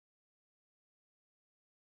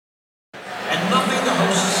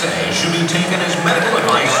say should be taken as medical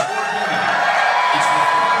advice. It's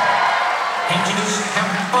can't you just have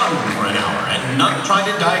fun for an hour and not try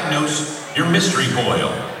to diagnose your mystery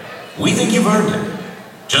boil? We think you've earned it.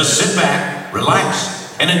 Just sit back,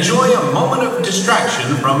 relax, and enjoy a moment of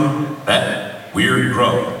distraction from that weird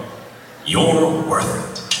growth. You're worth it.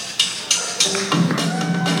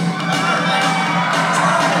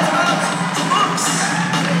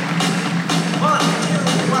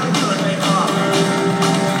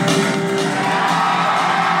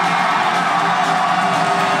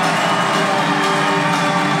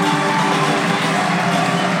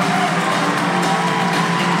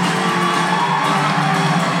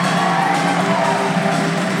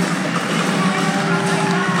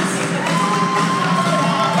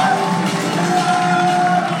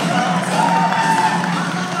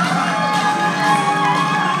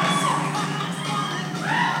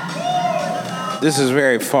 This is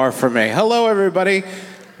very far from me. Hello, everybody.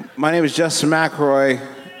 My name is Justin McElroy,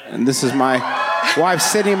 and this is my wife,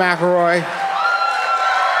 Sydney McElroy.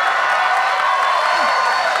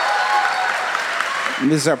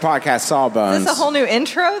 And this is our podcast, Sawbones. Is this a whole new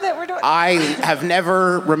intro that we're doing? I have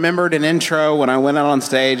never remembered an intro when I went out on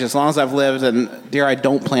stage as long as I've lived, and dear, I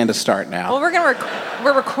don't plan to start now. Well,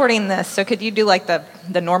 we're recording this, so could you do like the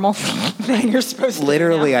normal thing you're supposed to do?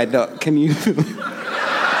 Literally, I don't. Can you?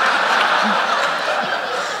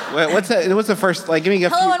 What's the first, like, give me a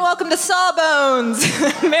few. Hello and welcome to Sawbones,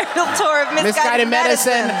 marital tour of Misguided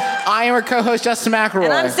Medicine. I am our co-host, Justin McElroy.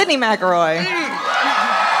 And I'm Sydney McElroy.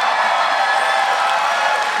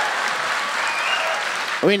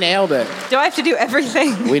 We nailed it. Do I have to do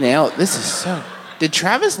everything? We nailed it. This is so... Did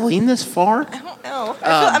Travis lean this far? I don't know.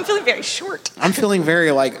 I'm feeling very short. I'm feeling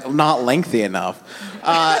very, not lengthy enough.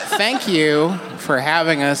 Thank you for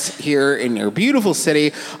having us here in your beautiful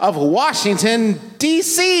city of Washington,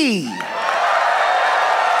 D.C.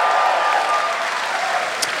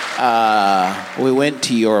 We went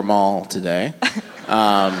to your mall today.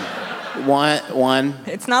 One.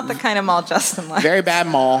 It's not the kind of mall Justin likes. Very bad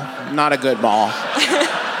mall. Not a good mall.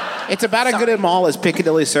 It's about as good a mall as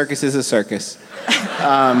Piccadilly Circus is a circus.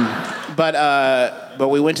 But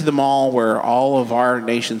we went to the mall where all of our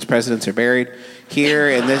nation's presidents are buried. Here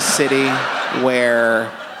in this city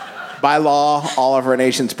where, by law, all of our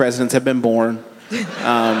nation's presidents have been born.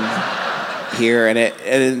 Here, and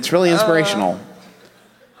it's really inspirational.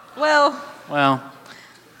 Well,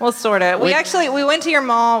 sort of. We went to your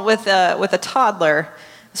mall with a toddler.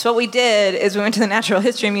 So what we did is we went to the Natural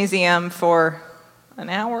History Museum for an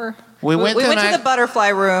hour. We went to the butterfly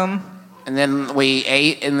room. And then we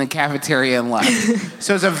ate in the cafeteria and left.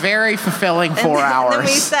 So it was a very fulfilling 4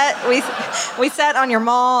 hours. And then we sat on your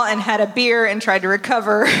mall and had a beer and tried to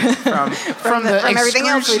recover from everything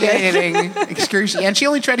else we did. Excruciating. And she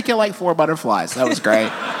only tried to kill 4 butterflies. That was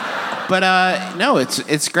great. But no,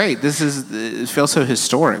 it's great. It feels so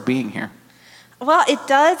historic being here. Well, it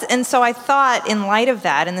does. And so I thought, in light of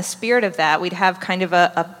that, in the spirit of that, we'd have kind of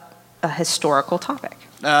a historical topic.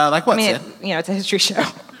 Like what, Sid? It's a history show.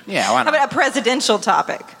 Yeah, why not? How about a presidential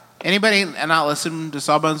topic? Anybody not listened to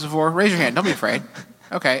Sawbones before? Raise your hand. Don't be afraid.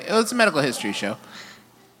 Okay, it's a medical history show.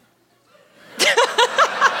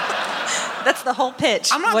 That's the whole pitch.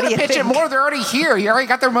 I'm not going to pitch it more. They're already here. You already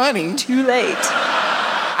got their money. Too late.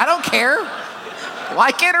 I don't care.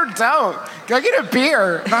 Like it or don't. Go get a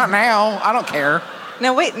beer. Not now. I don't care.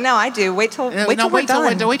 No, wait. No, I do. Wait till we're done. Wait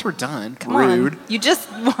till we're done. Come Rude. on. You just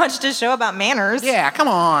watched a show about manners. Yeah, come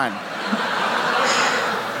on.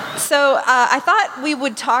 So I thought we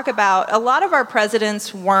would talk about, a lot of our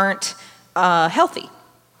presidents weren't healthy.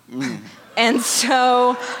 And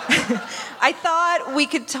so I thought we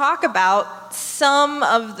could talk about some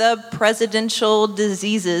of the presidential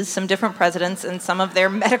diseases, some different presidents and some of their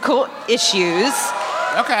medical issues.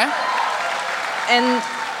 Okay. And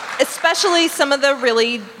especially some of the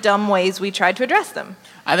really dumb ways we tried to address them.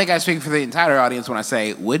 I think I speak for the entire audience when I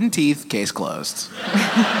say wooden teeth, case closed.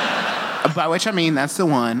 By which I mean that's the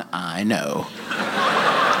one I know.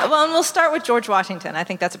 Well, and we'll start with George Washington. I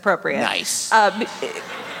think that's appropriate. Nice.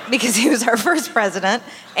 Because he was our first president,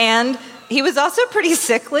 and he was also pretty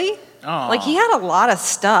sickly. Oh. He had a lot of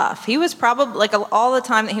stuff. He was probably, all the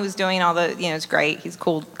time that he was doing all the, it's great. He's a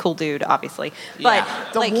cool dude, obviously. But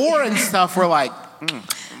the war and stuff were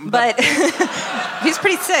But he's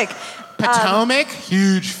pretty sick. Potomac,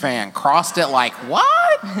 huge fan. Crossed it what?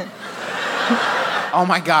 Oh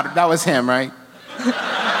my God, that was him, right?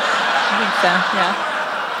 I think so,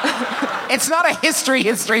 yeah. It's not a history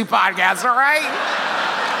podcast, all right?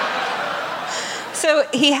 So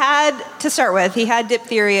he had, to start with, he had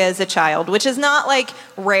diphtheria as a child, which is not like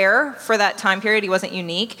rare for that time period. He wasn't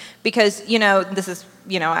unique because, this is,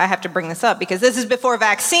 I have to bring this up because this is before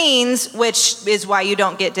vaccines, which is why you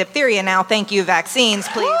don't get diphtheria now. Thank you, vaccines.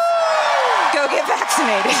 Please go get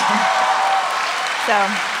vaccinated. So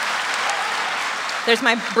there's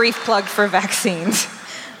my brief plug for vaccines.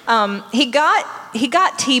 He got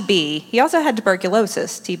TB. He also had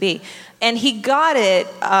tuberculosis, TB. And he got it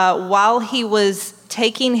while he was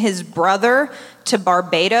taking his brother to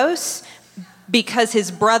Barbados because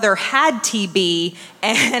his brother had TB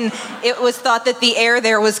and it was thought that the air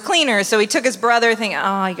there was cleaner. So he took his brother thinking,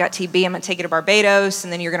 oh, you got TB, I'm going to take you to Barbados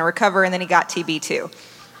and then you're going to recover. And then he got TB too.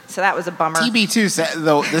 So that was a bummer.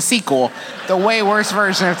 TB2, the sequel, the way worse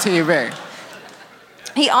version of TB.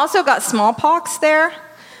 He also got smallpox there.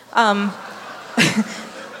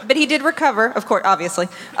 But he did recover, of course, obviously.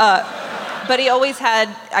 But he always had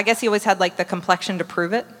like the complexion to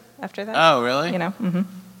prove it after that. Oh, really? Mm-hmm.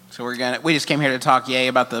 So we just came here to talk yay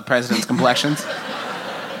about the president's complexions.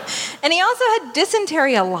 And he also had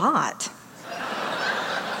dysentery a lot.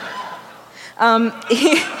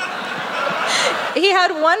 He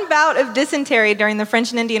had one bout of dysentery during the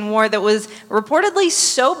French and Indian War that was reportedly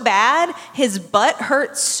so bad, his butt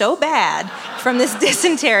hurt so bad from this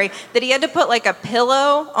dysentery that he had to put like a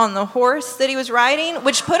pillow on the horse that he was riding,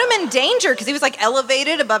 which put him in danger because he was like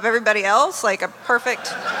elevated above everybody else, like a perfect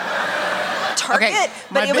target. Okay,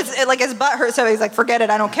 but it was like his butt hurt, so he's like, forget it,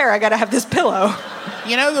 I don't care, I gotta have this pillow.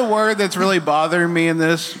 You know the word that's really bothering me in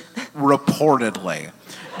this? Reportedly.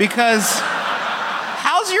 Because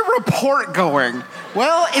how's your report going?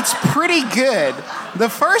 Well, it's pretty good. The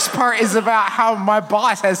first part is about how my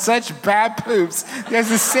boss has such bad poops. He has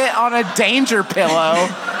to sit on a danger pillow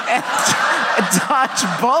and dodge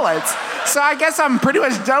bullets. So I guess I'm pretty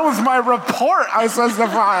much done with my report I was supposed to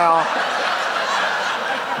file.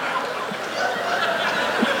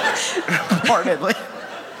 Reportedly.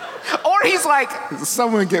 Or he's like,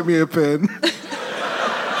 someone get me a pen.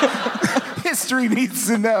 History needs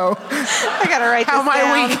to know I gotta write this how my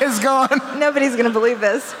down. week has gone. Nobody's gonna believe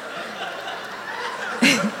this.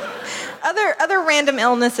 Other random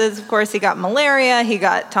illnesses, of course, he got malaria, he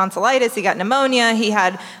got tonsillitis, he got pneumonia, he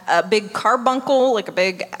had a big carbuncle, like a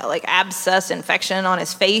big abscess infection on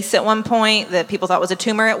his face at one point that people thought was a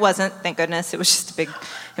tumor. It wasn't, thank goodness, it was just a big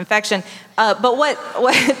infection. But what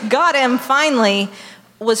got him finally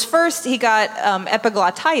was first he got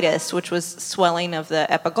epiglottitis, which was swelling of the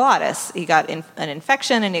epiglottis. He got an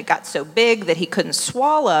infection and it got so big that he couldn't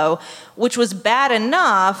swallow, which was bad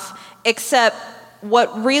enough, except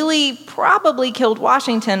what really probably killed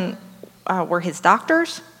Washington were his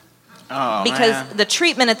doctors. Oh, because man. The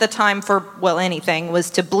treatment at the time for, anything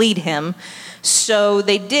was to bleed him. So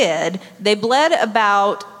they did. They bled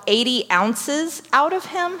about 80 ounces out of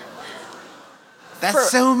him.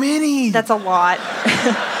 That's so many. That's a lot.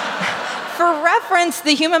 For reference,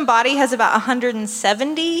 the human body has about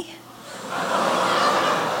 170.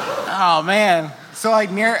 Oh, man. So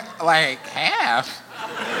near half.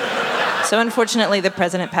 So unfortunately, the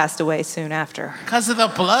president passed away soon after. Because of the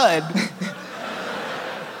blood.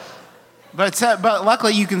 But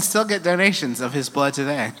luckily, you can still get donations of his blood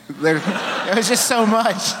today. It was just so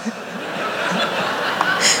much.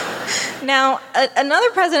 Now,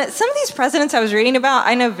 another president, some of these presidents I was reading about,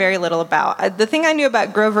 I know very little about. The thing I knew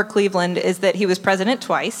about Grover Cleveland is that he was president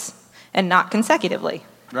twice and not consecutively.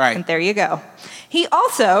 Right. And there you go. He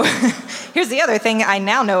also, here's the other thing I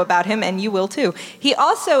now know about him, and you will too. He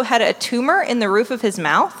also had a tumor in the roof of his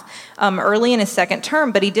mouth early in his second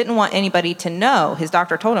term, but he didn't want anybody to know. His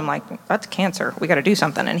doctor told him, that's cancer. We got to do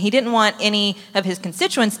something. And he didn't want any of his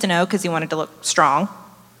constituents to know because he wanted to look strong,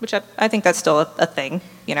 which I think that's still a thing.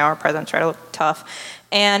 Our presidents try to look tough.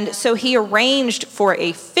 And so he arranged for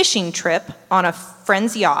a fishing trip on a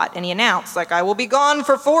friend's yacht, and he announced, I will be gone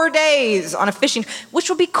for 4 days on a fishing, which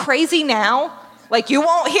would be crazy now. You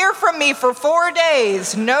won't hear from me for 4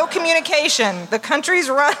 days. No communication. The country's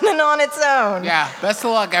running on its own. Yeah, best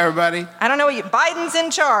of luck, everybody. I don't know Biden's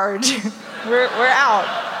in charge. We're out.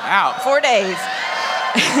 Out. 4 days.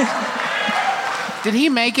 Did he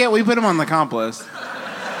make it? We put him on the comp list.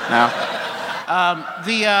 No.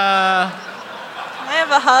 I have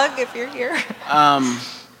a hug if you're here.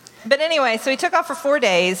 But anyway, so he took off for 4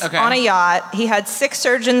 days on a yacht. He had 6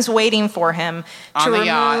 surgeons waiting for him to remove.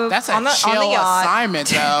 Yacht. That's a chill assignment,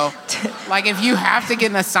 though. If you have to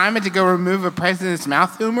get an assignment to go remove a president's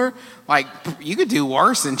mouth tumor, you could do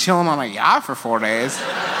worse than chilling on a yacht for 4 days.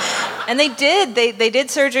 And they did. They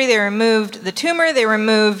did surgery. They removed the tumor. They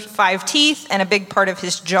removed 5 teeth and a big part of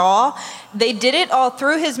his jaw. They did it all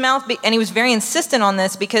through his mouth, and he was very insistent on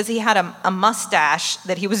this because he had a mustache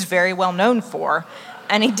that he was very well known for,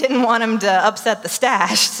 and he didn't want him to upset the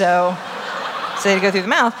stash, so they had to go through the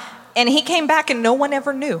mouth. And he came back, and no one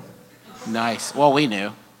ever knew. Nice. Well, we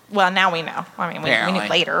knew. Well, now we know. I mean, we knew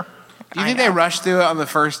later. Do you think they rushed through it on the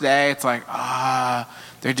first day? It's like,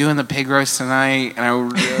 they're doing the pig roast tonight, and I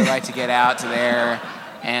would really like to get out to there.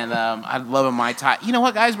 And I'd love a Mai Tai. You know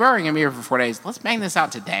what, guys? We're already going to be here for 4 days. Let's bang this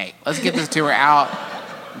out today. Let's get this tour out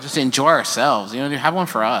and just enjoy ourselves. You know, have one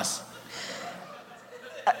for us.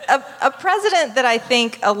 A president that I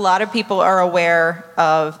think a lot of people are aware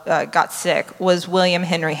of got sick was William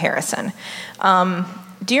Henry Harrison.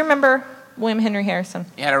 Do you remember William Henry Harrison?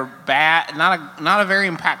 He had not a very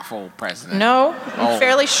impactful president. No,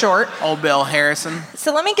 fairly short. Old Bill Harrison.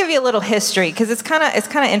 So let me give you a little history because it's kind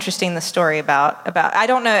of interesting, the story about I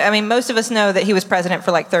don't know. I mean, most of us know that he was president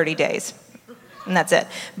for like 30 days, and that's it.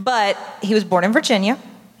 But he was born in Virginia.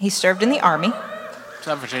 He served in the Army. What's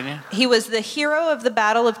up, Virginia? He was the hero of the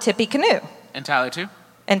Battle of Tippecanoe. And Tyler too.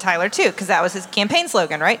 And Tyler too, because that was his campaign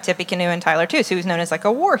slogan, right? Tippecanoe and Tyler too. So he was known as like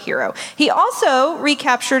a war hero. He also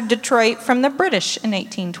recaptured Detroit from the British in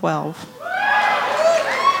 1812.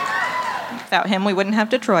 Without him, we wouldn't have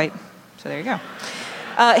Detroit. So there you go.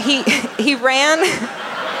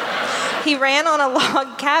 He ran on a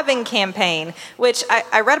log cabin campaign, which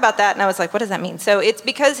I read about that and I was like, what does that mean? So it's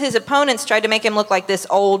because his opponents tried to make him look like this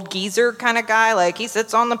old geezer kind of guy, like he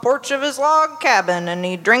sits on the porch of his log cabin and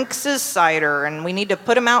he drinks his cider and we need to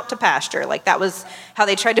put him out to pasture. Like that was how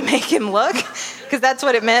they tried to make him look, because that's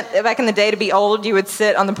what it meant back in the day to be old. You would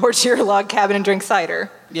sit on the porch of your log cabin and drink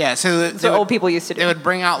cider. Yeah, so that's what old people used to do. They would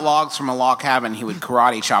bring out logs from a log cabin. He would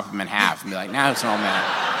karate chop them in half and be like, now it's an old man.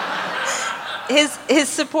 His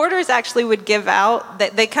supporters actually would give out,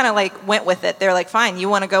 they kind of like went with it. They're like, fine, you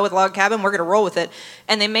want to go with log cabin? We're going to roll with it.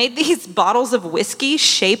 And they made these bottles of whiskey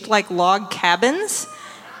shaped like log cabins,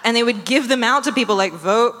 and they would give them out to people like,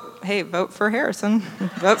 vote for Harrison.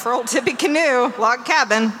 Vote for old Tippecanoe, log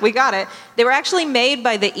cabin. We got it. They were actually made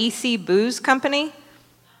by the E.C. Booze Company,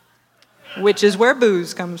 which is where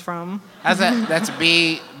booze comes from. How's that? That's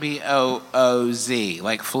B-O-O-Z,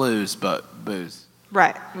 like flues, but booze.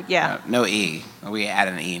 Right, yeah. No E. We add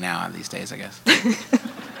an E now these days, I guess.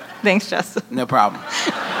 Thanks, Justin. No problem.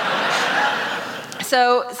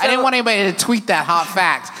 So I didn't want anybody to tweet that hot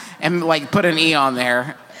fact and like put an E on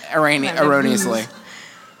there erroneously.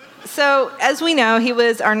 So as we know, he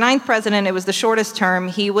was our 9th president. It was the shortest term.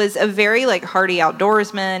 He was a very hardy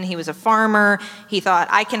outdoorsman. He was a farmer. He thought,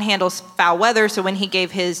 I can handle foul weather. So when he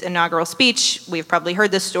gave his inaugural speech, we've probably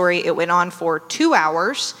heard this story, it went on for 2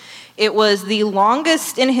 hours. It was the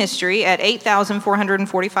longest in history at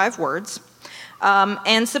 8,445 words.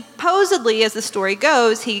 And supposedly, as the story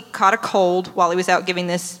goes, he caught a cold while he was out giving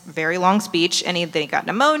this very long speech, and then he got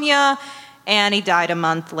pneumonia, and he died a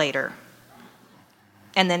month later.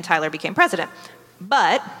 And then Tyler became president.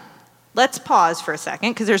 But let's pause for a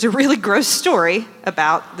second, because there's a really gross story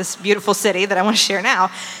about this beautiful city that I want to share now.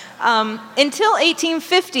 Until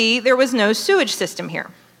 1850, there was no sewage system here.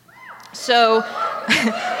 So...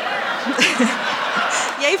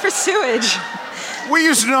 Yay for sewage. We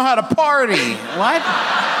used to know how to party. What?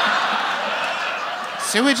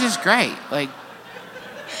 Sewage is great.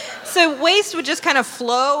 So waste would just kind of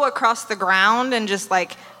flow across the ground and just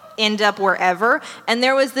end up wherever. And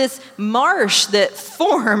there was this marsh that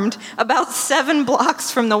formed about 7 blocks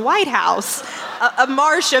from the White House, a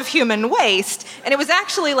marsh of human waste. And it was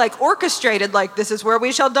actually orchestrated, this is where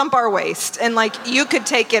we shall dump our waste. And you could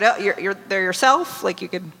take it up there yourself, you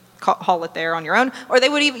could haul it there on your own, or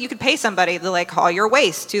you could pay somebody to haul your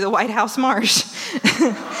waste to the White House marsh.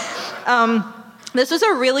 This was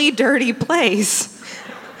a really dirty place.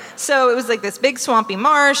 So it was this big swampy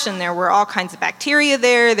marsh, and there were all kinds of bacteria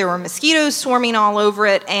there. There were mosquitoes swarming all over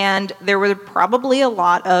it, and there were probably a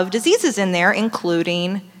lot of diseases in there,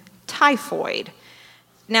 including typhoid.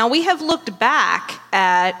 Now, we have looked back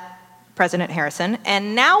at President Harrison,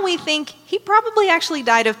 and now we think he probably actually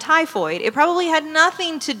died of typhoid. It probably had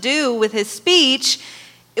nothing to do with his speech.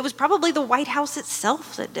 It was probably the White House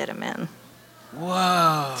itself that did him in.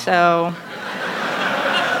 Whoa. So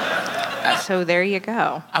there you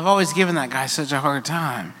go. I've always given that guy such a hard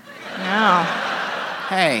time. No.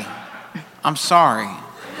 Hey, I'm sorry.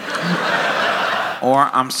 Or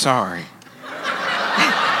I'm sorry.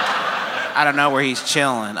 I don't know where he's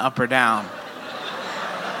chilling, up or down.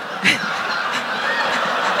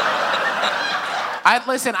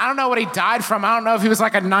 Listen, I don't know what he died from. I don't know if he was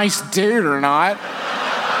a nice dude or not.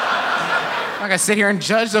 I'm not gonna sit here and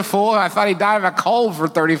judge the fool. I thought he died of a cold for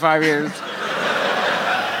 35 years.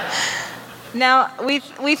 Now, we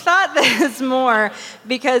thought this more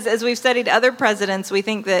because as we've studied other presidents, we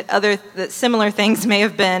think that similar things may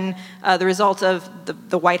have been the result of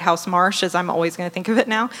the White House marsh, as I'm always going to think of it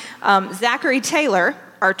now. Zachary Taylor,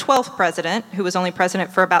 our 12th president, who was only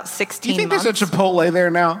president for about 16 months. Do you think there's a Chipotle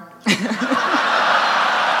there now?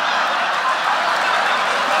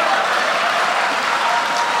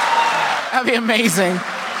 That'd be amazing.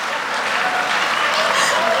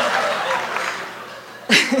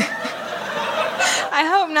 I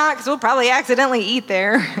hope not, because we'll probably accidentally eat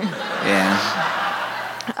there. Yeah.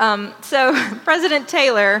 So President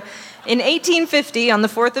Taylor, in 1850, on the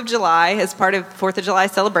 4th of July, as part of 4th of July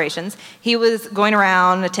celebrations, he was going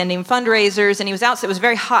around attending fundraisers, and he was out. It was a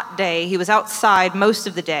very hot day. He was outside most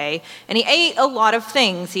of the day, and he ate a lot of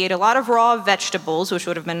things. He ate a lot of raw vegetables, which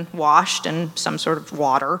would have been washed in some sort of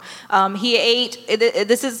water. He ate,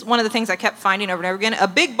 this is one of the things I kept finding over and over again, a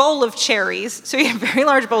big bowl of cherries. So he had a very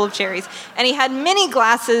large bowl of cherries, and he had many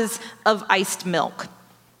glasses of iced milk.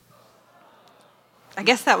 I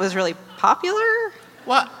guess that was really popular.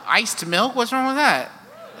 What? Iced milk? What's wrong with that?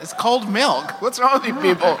 It's cold milk. What's wrong with you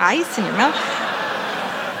people? Ice in your milk.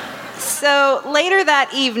 So later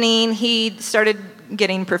that evening, he started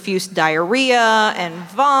getting profuse diarrhea and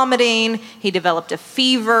vomiting. He developed a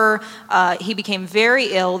fever. He became very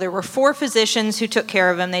ill. There were 4 physicians who took care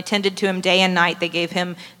of him. They tended to him day and night. They gave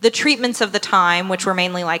him the treatments of the time, which were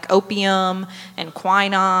mainly like opium and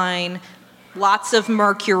quinine, lots of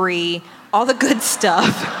mercury, all the good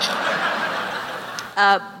stuff.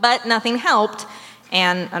 But nothing helped,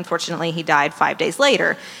 and unfortunately he died 5 days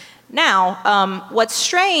later. Now, what's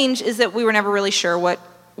strange is that we were never really sure what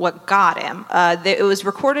got him. It was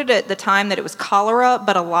recorded at the time that it was cholera,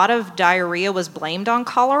 but a lot of diarrhea was blamed on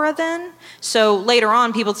cholera then. So later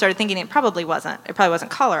on, people started thinking it probably wasn't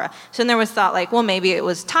cholera. So then there was thought like, well, maybe it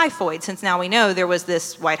was typhoid, since now we know there was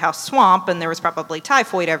this White House swamp and there was probably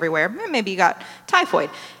typhoid everywhere. Maybe he got typhoid.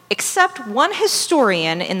 Except one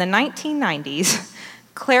historian in the 1990s,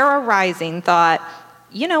 Clara Rising, thought,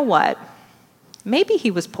 you know what? Maybe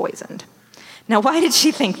he was poisoned. Now, why did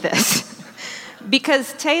she think this?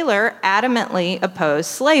 Because Taylor adamantly opposed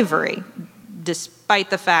slavery. Despite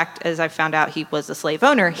the fact, as I found out, he was a slave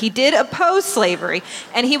owner, he did oppose slavery,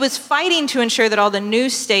 and he was fighting to ensure that all the new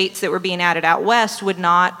states that were being added out west would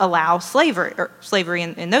not allow slavery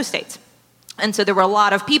in those states. And so there were a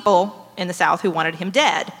lot of people in the South who wanted him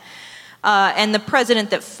dead. And the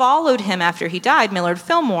president that followed him after he died, Millard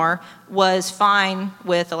Fillmore, was fine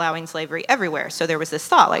with allowing slavery everywhere. So there was this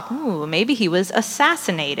thought like, ooh, maybe he was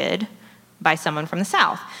assassinated by someone from the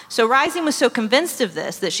South. So Rising was so convinced of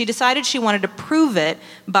this that she decided she wanted to prove it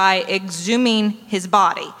by exhuming his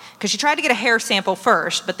body. Because she tried to get a hair sample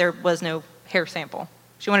first, but there was no hair sample.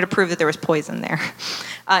 She wanted to prove that there was poison there.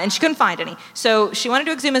 And she couldn't find any. So she wanted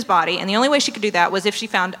to exhume his body, and the only way she could do that was if she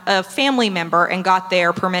found a family member and got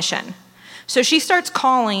their permission. So she starts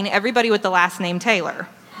calling everybody with the last name Taylor.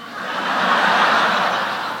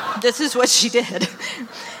 This is what she did.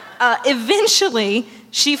 Eventually,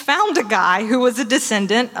 she found a guy who was a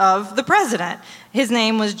descendant of the president. His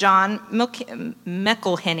name was John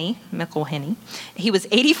McElhenney. He was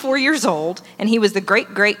 84 years old, and he was the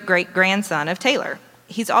great-great-great-grandson of Taylor.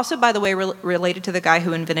 He's also, by the way, related to the guy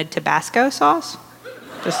who invented Tabasco sauce.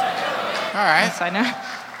 Just, all right. Side note.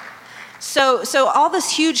 So all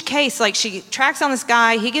this huge case, like she tracks down this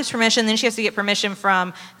guy, he gives permission, then she has to get permission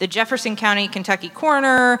from the Jefferson County, Kentucky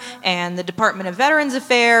coroner and the Department of Veterans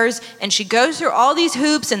Affairs, and she goes through all these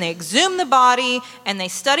hoops, and they exhume the body, and they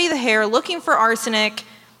study the hair looking for arsenic,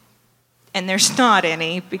 and there's not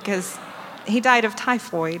any because he died of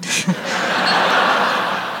typhoid.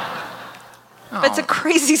 But it's a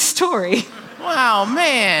crazy story. Wow,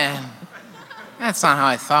 man. That's not how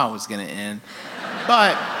I thought it was going to end.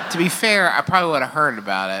 But to be fair, I probably would have heard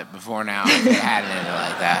about it before now if it had ended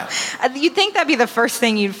like that. You'd think that'd be the first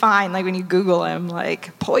thing you'd find, like when you Google him,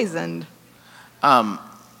 like poisoned.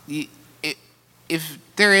 If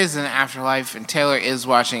there is an afterlife and Taylor is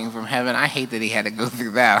watching from heaven, I hate that he had to go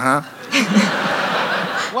through that, huh?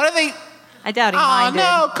 What are they? I doubt he minded.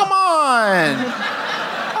 Oh, no, come on.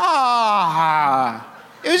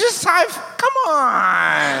 It was just time. Come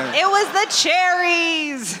on. It was the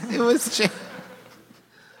cherries. It was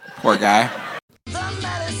Poor guy. The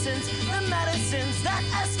medicines that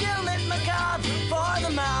escalate macabre for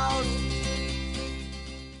the mouth.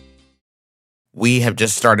 We have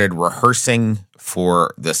just started rehearsing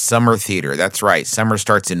for the summer theater. That's right. Summer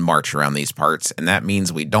starts in March around these parts, and that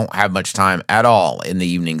means we don't have much time at all in the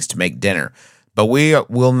evenings to make dinner. But we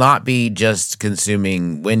will not be just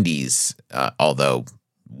consuming Wendy's, although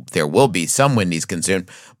there will be some Wendy's consumed,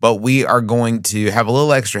 but we are going to have a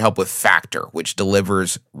little extra help with Factor, which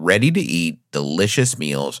delivers ready-to-eat, delicious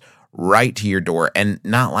meals right to your door, and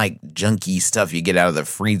not like junky stuff you get out of the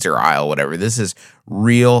freezer aisle, whatever. This is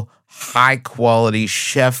real, high-quality,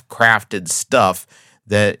 chef-crafted stuff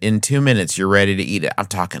that in 2 minutes you're ready to eat it. I'm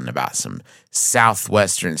talking about some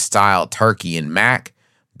Southwestern-style turkey and mac.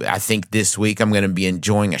 I think this week I'm going to be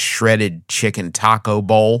enjoying a shredded chicken taco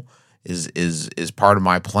bowl is part of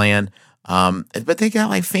my plan. But they got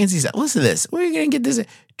like fancy stuff. Listen to this. Where are you going to get this?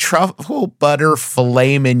 Truffle butter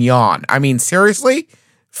filet mignon. I mean, seriously?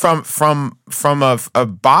 From a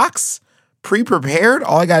box? Pre-prepared?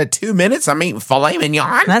 All I got at 2 minutes? I'm eating filet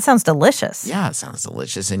mignon? That sounds delicious. Yeah, it sounds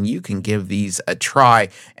delicious. And you can give these a try.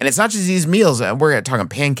 And it's not just these meals. We're talking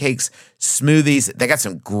pancakes, smoothies. They got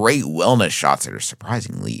some great wellness shots that are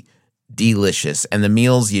surprisingly delicious. And the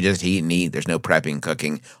meals you just eat and eat. There's no prepping,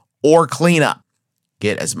 cooking, or cleanup.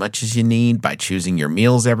 Get as much as you need by choosing your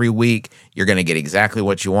meals every week. You're going to get exactly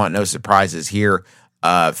what you want. No surprises here.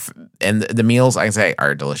 And the meals, I can say,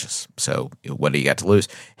 are delicious. So what do you got to lose?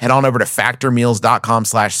 Head on over to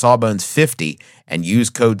factormeals.com/sawbones50 and use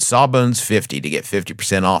code sawbones50 to get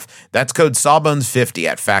 50% off. That's code sawbones50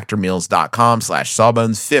 at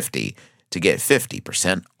factormeals.com/sawbones50 to get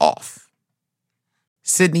 50% off.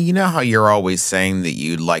 Sydney, you know how you're always saying that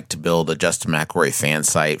you'd like to build a Justin McElroy fan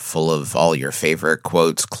site full of all your favorite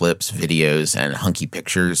quotes, clips, videos, and hunky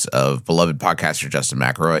pictures of beloved podcaster Justin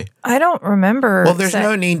McElroy? I don't remember. Well, there's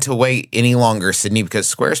no need to wait any longer, Sydney,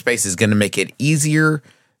 because Squarespace is going to make it easier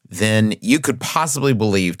than you could possibly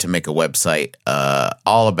believe to make a website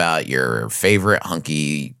all about your favorite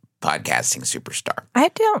hunky podcasting superstar. I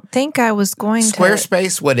don't think I was going to.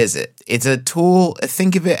 Squarespace, what is it? It's a tool.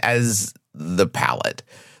 Think of it as the palette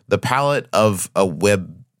of a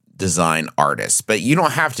web design artist. But you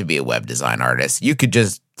don't have to be a web design artist. You could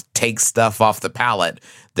just take stuff off the palette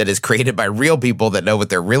that is created by real people that know what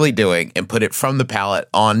they're really doing and put it from the palette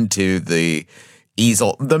onto the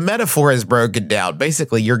easel. The metaphor is broken down.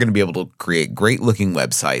 Basically, you're going to be able to create great looking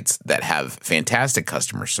websites that have fantastic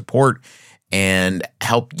customer support and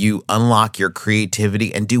help you unlock your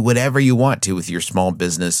creativity and do whatever you want to with your small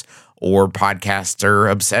business or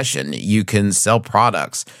podcaster obsession. You can sell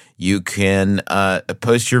products. You can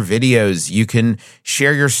post your videos. You can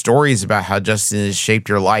share your stories about how Justin has shaped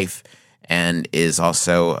your life and is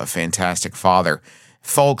also a fantastic father.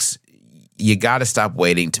 Folks, you got to stop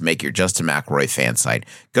waiting to make your Justin McElroy fan site.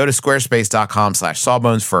 Go to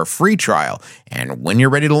squarespace.com/sawbones for a free trial. And when you're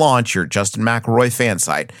ready to launch your Justin McElroy fan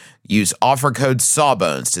site, use offer code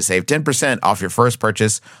Sawbones to save 10% off your first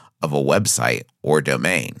purchase of a website or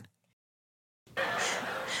domain.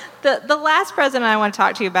 The last president I want to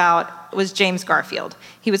talk to you about was James Garfield.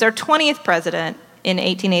 He was our 20th president in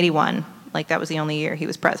 1881. Like, that was the only year he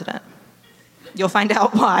was president. You'll find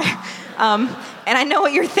out why. And I know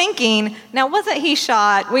what you're thinking. Now, wasn't he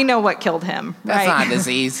shot? We know what killed him, right? That's not a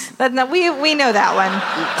disease. We know that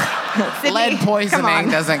one. Sydney, Lead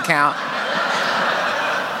poisoning doesn't count.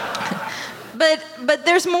 But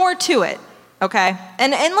there's more to it. Okay,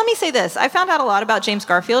 and let me say this. I found out a lot about James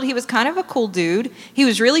Garfield. He was kind of a cool dude. He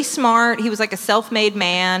was really smart. He was like a self-made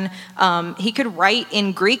man. He could write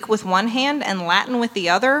in Greek with one hand and Latin with the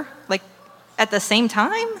other, like at the same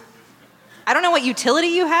time. I don't know what utility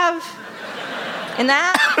you have in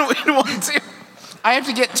that. We don't want to. I have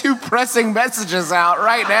to get 2 pressing messages out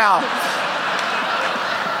right now.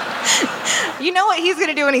 You know what he's going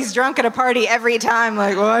to do when he's drunk at a party every time?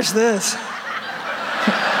 Like, watch this.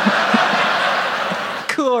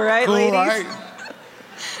 Cool, right, Cool, ladies? right?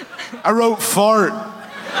 I wrote fart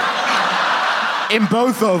in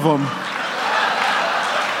both of them.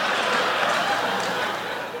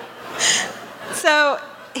 So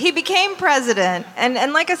he became president,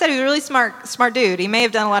 and like I said, he was a really smart dude. He may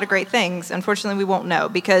have done a lot of great things. Unfortunately, we won't know,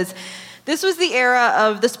 because this was the era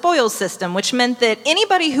of the spoils system, which meant that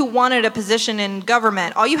anybody who wanted a position in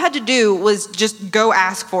government, all you had to do was just go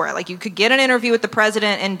ask for it. Like, you could get an interview with the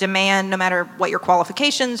president and demand, no matter what your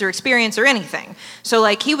qualifications or experience or anything. So,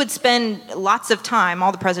 like, he would spend lots of time,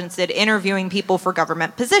 all the presidents did, interviewing people for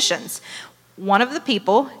government positions. One of the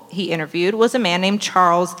people he interviewed was a man named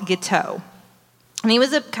Charles Guiteau. And he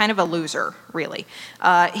was a kind of a loser, really.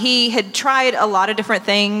 He had tried a lot of different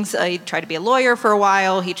things. He tried to be a lawyer for a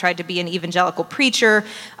while. He tried to be an evangelical preacher.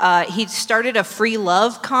 He started a free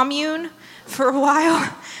love commune for a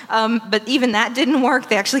while. But even that didn't work.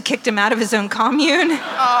 They actually kicked him out of his own commune. Probably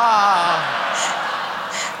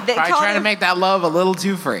trying to make that love a little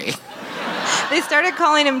too free. They started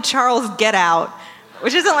calling him Charles Get Out.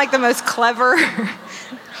 which isn't like the most clever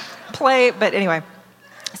play, but anyway.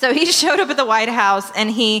 So he showed up at the White House and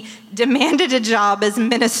he demanded a job as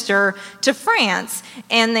minister to France.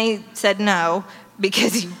 And they said no,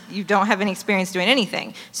 because you don't have any experience doing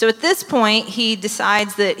anything. So at this point, he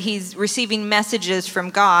decides that he's receiving messages from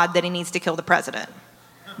God that he needs to kill the president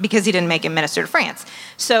because he didn't make him minister to France.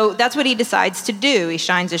 So that's what he decides to do. He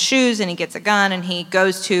shines his shoes and he gets a gun and he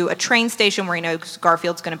goes to a train station where he knows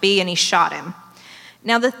Garfield's going to be, and he shot him.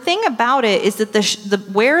 Now, the thing about it is that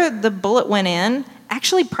where the bullet went in,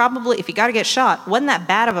 actually probably, if you got to get shot, wasn't that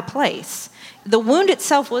bad of a place. The wound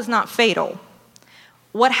itself was not fatal.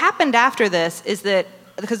 What happened after this is that,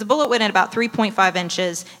 because the bullet went in about 3.5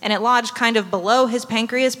 inches, and it lodged kind of below his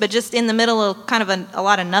pancreas, but just in the middle of kind of a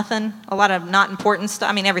lot of nothing, a lot of not important stuff.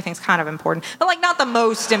 I mean, everything's kind of important, but like not the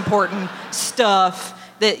most important stuff.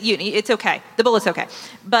 It's okay. The bullet's okay.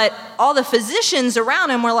 But all the physicians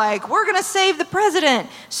around him were like, we're going to save the president.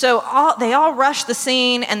 So they all rush the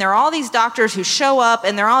scene, and there are all these doctors who show up,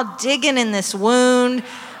 and they're all digging in this wound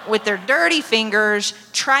with their dirty fingers,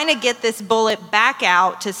 trying to get this bullet back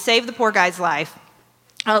out to save the poor guy's life.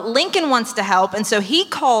 Lincoln wants to help, and so he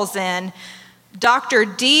calls in Dr.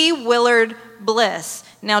 D. Willard Bliss.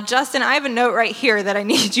 Now, Justin, I have a note right here that I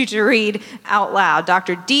need you to read out loud.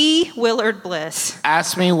 Dr. D. Willard Bliss.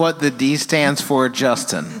 Ask me what the D stands for,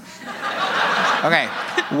 Justin. Okay,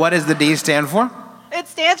 what does the D stand for? It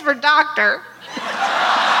stands for doctor.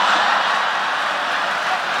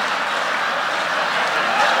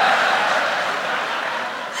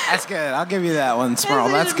 That's good. I'll give you that one,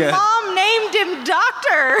 Smurl. That's good. His mom named him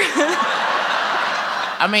doctor.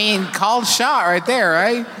 I mean, called shot right there,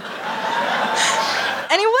 right?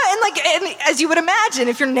 And as you would imagine,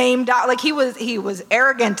 if you're named he was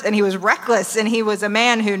arrogant and he was reckless and he was a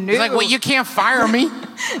man who knew. He's like, well, you can't fire me.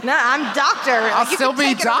 No, I'm doctor. I'll you still can be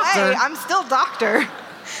take it doctor. away. I'm still doctor.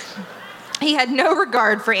 He had no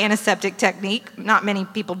regard for antiseptic technique. Not many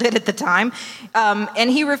people did at the time. And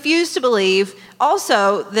he refused to believe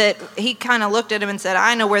also that he kind of looked at him and said,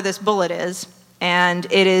 I know where this bullet is. And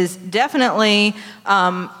it is definitely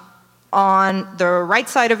on the right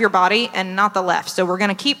side of your body and not the left. So we're going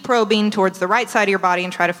to keep probing towards the right side of your body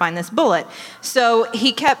and try to find this bullet. So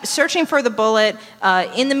he kept searching for the bullet.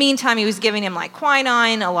 In the meantime, he was giving him like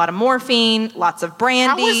quinine, a lot of morphine, lots of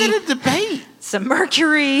brandy. How was it a debate? Some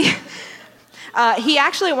mercury. He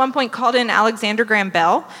actually at one point called in Alexander Graham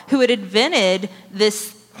Bell, who had invented this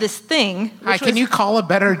thing. Hi, can you call a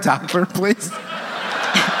better doctor, please?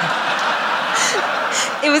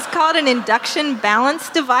 It was called an induction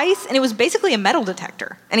balance device, and it was basically a metal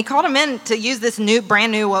detector. And he called him in to use this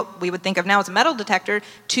brand new, what we would think of now as a metal detector,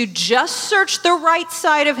 to just search the right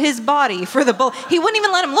side of his body for the bullet. He wouldn't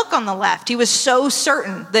even let him look on the left. He was so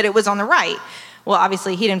certain that it was on the right. Well,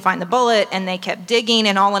 obviously, he didn't find the bullet, and they kept digging,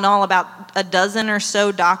 and all in all, about a dozen or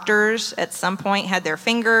so doctors at some point had their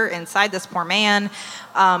finger inside this poor man.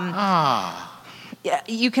 Yeah,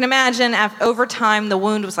 you can imagine, over time, the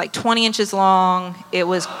wound was like 20 inches long. It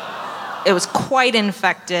was quite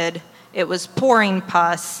infected. It was pouring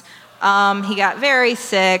pus. He got very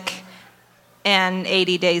sick, and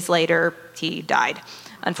 80 days later, he died,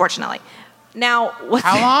 unfortunately. Now,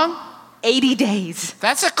 how long? 80 days.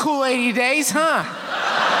 That's a cool 80 days, huh?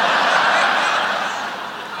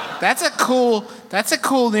 That's a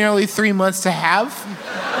cool nearly 3 months to have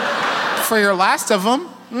for your last of them.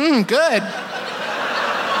 Good.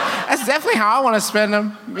 That's definitely how I want to spend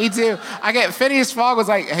them. Me too. Phineas Fogg was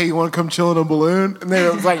like, hey, you want to come chill in a balloon? And then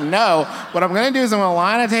it was like, no. What I'm going to do is I'm going to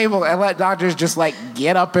lie on a table and let doctors just like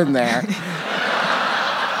get up in there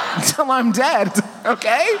until I'm dead,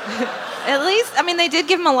 okay? At least, they did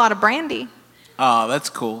give him a lot of brandy. Oh, that's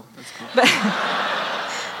cool. But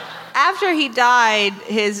after he died,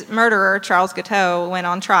 his murderer, Charles Guiteau, went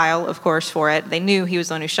on trial, of course, for it. They knew he was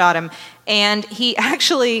the one who shot him. And he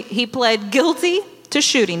pled guilty to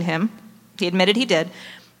shooting him. He admitted he did.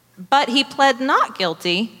 But he pled not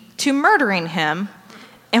guilty to murdering him.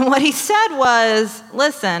 And what he said was,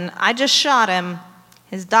 listen, I just shot him.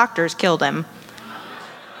 His doctors killed him.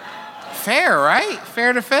 Fair, right?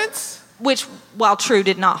 Fair defense? Which, while true,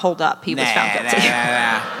 did not hold up. He was found guilty.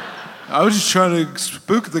 I was just trying to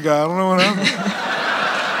spook the guy. I don't know what happened.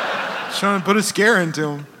 Just trying to put a scare into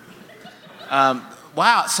him.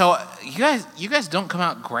 Wow. So you guys don't come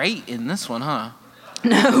out great in this one, huh?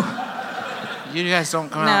 No. You guys don't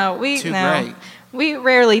come out too great. We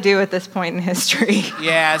rarely do at this point in history.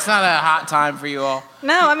 Yeah, it's not a hot time for you all.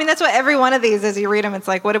 No, that's what every one of these, as you read them, it's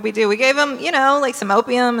like, what did we do? We gave him, like some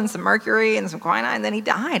opium and some mercury and some quinine, and then he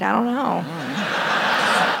died. I don't know.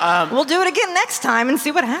 We'll do it again next time and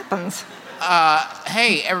see what happens.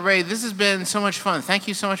 Hey, everybody, this has been so much fun. Thank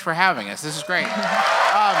you so much for having us. This is great.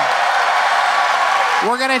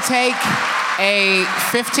 We're going to take a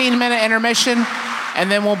 15-minute intermission, and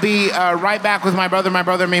then we'll be right back with my brother,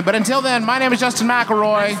 and me. But until then, my name is Justin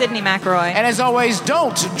McElroy. Sydney McElroy. And as always,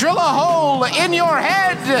 don't drill a hole in your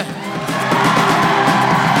head.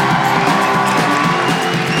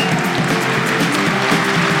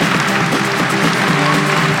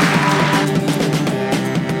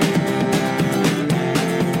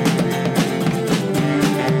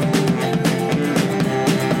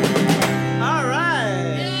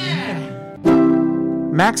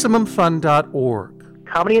 MaximumFun.org.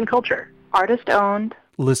 Comedy and culture. Artist owned.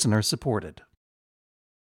 Listener supported.